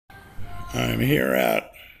I'm here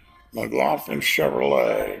at McLaughlin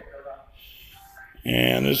Chevrolet,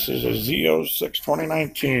 and this is a ZO6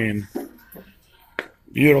 2019.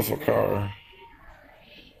 Beautiful car.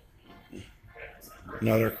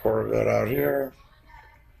 Another Corvette out here.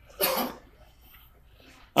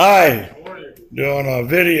 Hi, doing a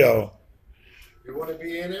video. You want to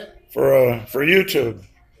be in it? For YouTube.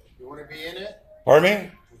 You want to be in it? Pardon me?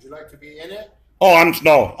 Would you like to be in it? Oh,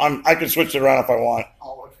 I can switch it around if I want.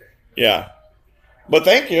 Oh, okay. Yeah. But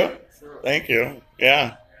thank you. Sure. Thank you.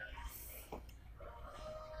 Yeah.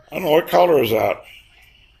 I don't know what color is that.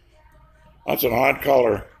 That's an odd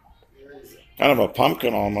color. Kind of a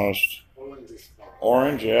pumpkin almost.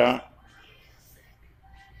 Orange, yeah.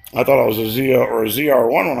 I thought it was a ZO or a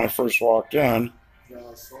ZR1 when I first walked in. Yeah,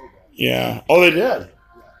 I saw that. Yeah. Oh, they did? Yeah.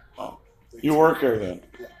 Oh. You work here then?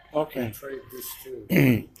 Yeah. Okay. I trade this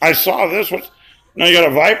too. I saw this. Now you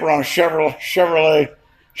got a Viper on a Chevrolet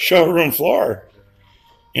showroom floor.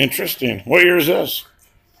 Interesting. What year is this?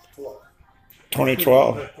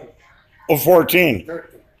 2012. Oh, 14.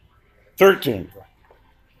 13.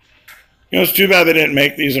 You know, it's too bad they didn't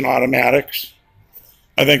make these in automatics.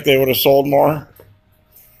 I think they would have sold more.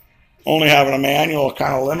 Only having a manual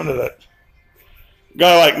kind of limited it. A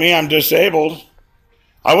guy like me, I'm disabled.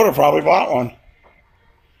 I would have probably bought one.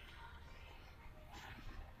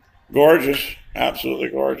 Gorgeous. Absolutely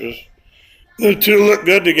gorgeous. The two look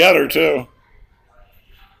good together, too.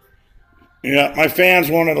 Yeah, my fans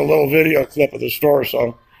wanted a little video clip of the store,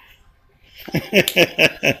 so.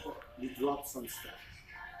 You dropped some stuff.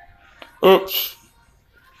 Oops.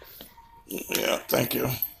 Yeah, thank you.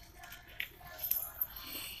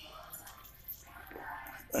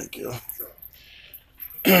 Thank you. Sure.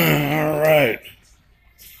 All right.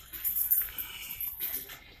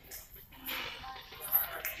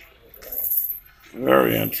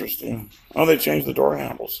 Very interesting. Oh, they changed the door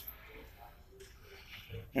handles.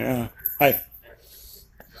 Yeah. Hi.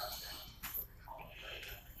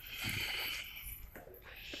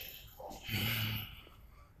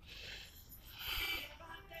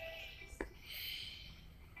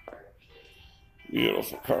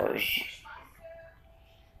 Beautiful cars.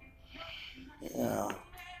 Yeah.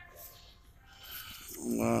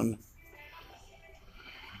 And then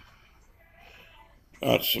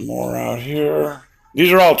got some more out here.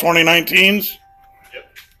 These are all 2019s?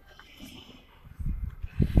 Yep.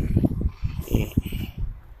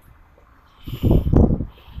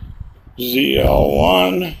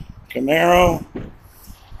 ZL1 Camaro,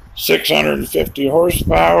 650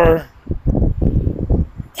 horsepower.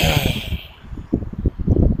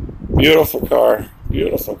 Beautiful car.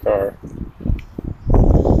 Beautiful car.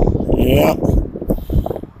 Yep.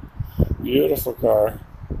 Beautiful car.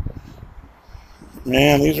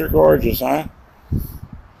 Man, these are gorgeous, huh?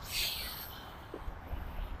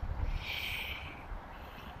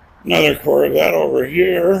 Another Corvette over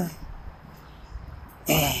here.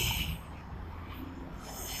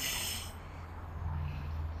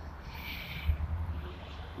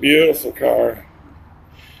 Beautiful car.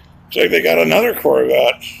 Looks like they got another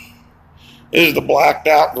Corvette. This is the blacked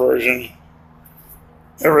out version.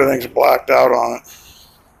 Everything's blacked out on it.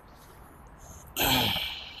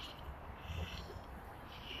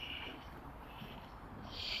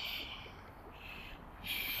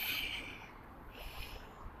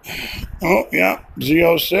 Oh, yeah,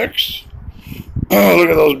 ZO6. Oh, look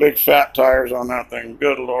at those big fat tires on that thing.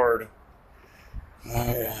 Good Lord.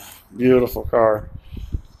 Oh, yeah. Beautiful car.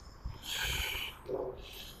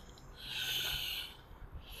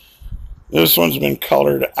 This one's been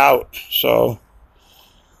colored out, so.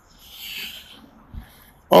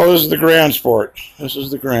 Oh, this is the Grand Sport. This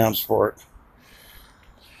is the Grand Sport.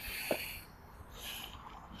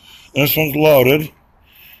 This one's loaded.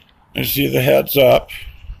 You see the heads up.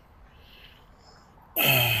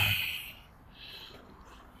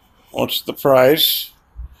 What's the price?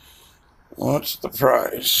 What's the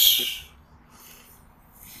price?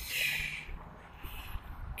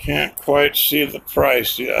 Can't quite see the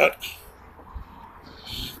price yet.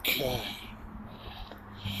 Okay.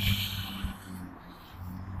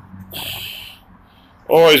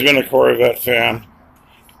 Always been a Corvette fan.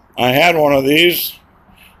 I had one of these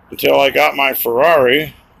until I got my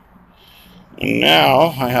Ferrari, and now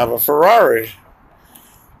I have a Ferrari.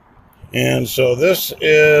 And so this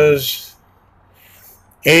is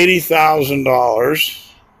 $80,000.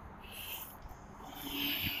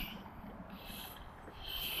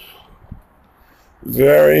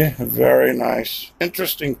 Very, very nice.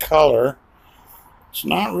 Interesting color. It's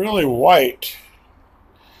not really white.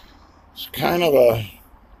 It's kind of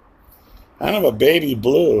a baby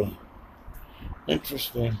blue.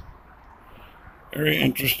 Interesting. Very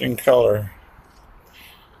interesting color.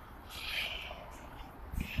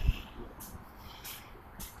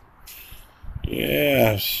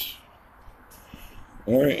 Yes.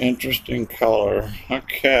 Very interesting color.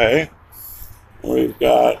 Okay. We've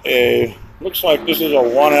got a, looks like this is a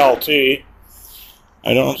 1LT.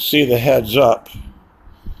 I don't see the heads up.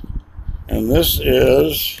 And this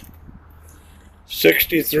is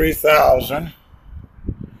 63,000.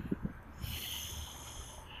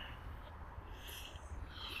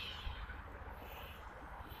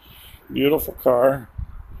 Beautiful car.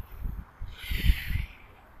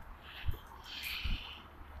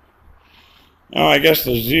 Now I guess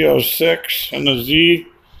the ZO6 and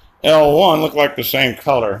the ZL1 look like the same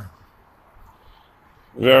color.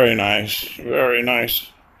 Very nice. Very nice.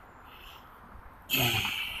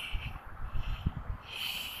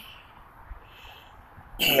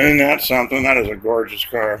 Isn't that something? That is a gorgeous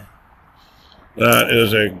car. That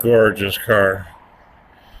is a gorgeous car.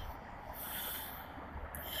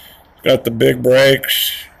 It's got the big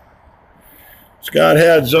brakes. It's got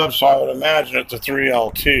heads up, so I would imagine it's a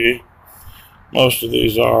 3LT. Most of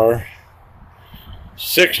these are.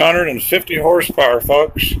 650 horsepower,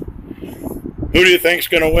 folks. Who do you think's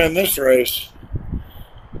going to win this race?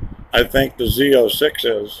 I think the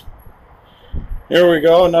ZO6 is. Here we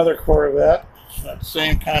go, another Corvette. That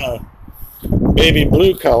same kind of baby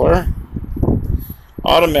blue color.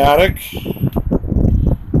 Automatic.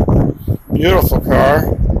 Beautiful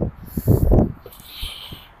car.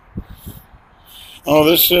 Oh,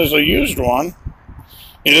 this is a used one.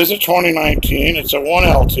 It is a 2019. It's a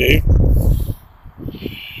 1LT.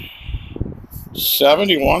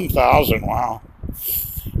 71,000. Wow.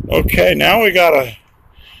 Okay, now we got a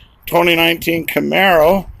 2019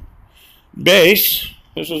 Camaro base.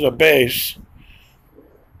 This is a base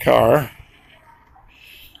car.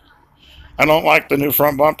 I don't like the new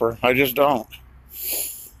front bumper. I just don't.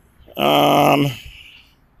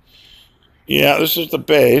 Yeah, this is the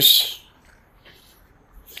base.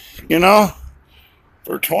 You know,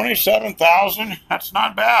 for 27,000, that's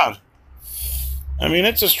not bad. I mean,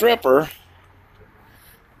 it's a stripper.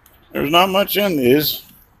 There's not much in these,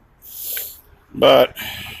 but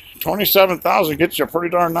 27,000 gets you a pretty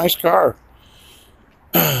darn nice car.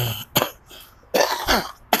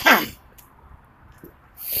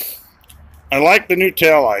 I like the new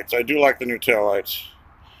taillights. I do like the new taillights.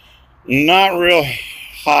 Not real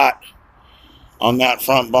hot on that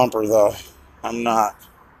front bumper, though. I'm not.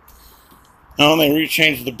 Oh, they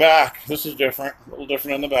rechanged the back. This is different. A little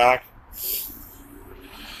different in the back.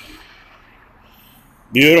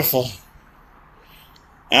 Beautiful.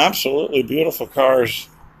 Absolutely beautiful cars.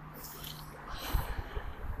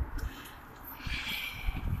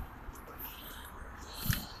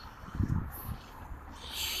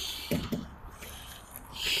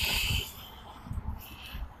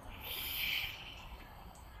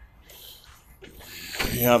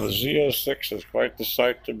 Yeah, the ZO6 is quite the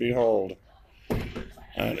sight to behold.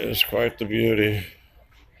 That is quite the beauty.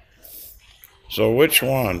 So which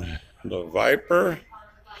one? The Viper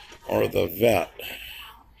or the Vet?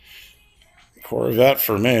 Corvette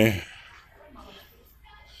for me.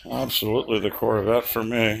 Absolutely the Corvette for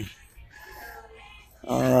me.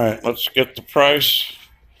 All right, let's get the price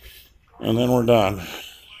and then we're done.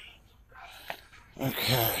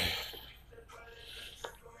 Okay.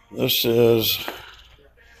 This is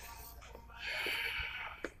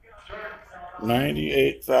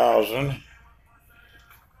 98,000.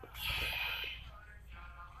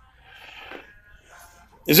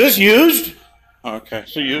 Is this used? Okay,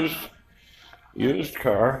 so used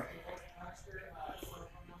car.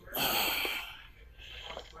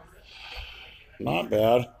 Not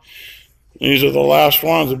bad. These are the last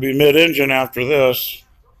ones to be mid-engine after this.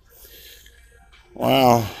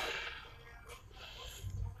 Wow.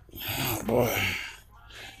 Oh boy.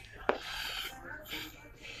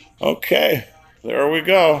 Okay, there we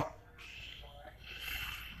go.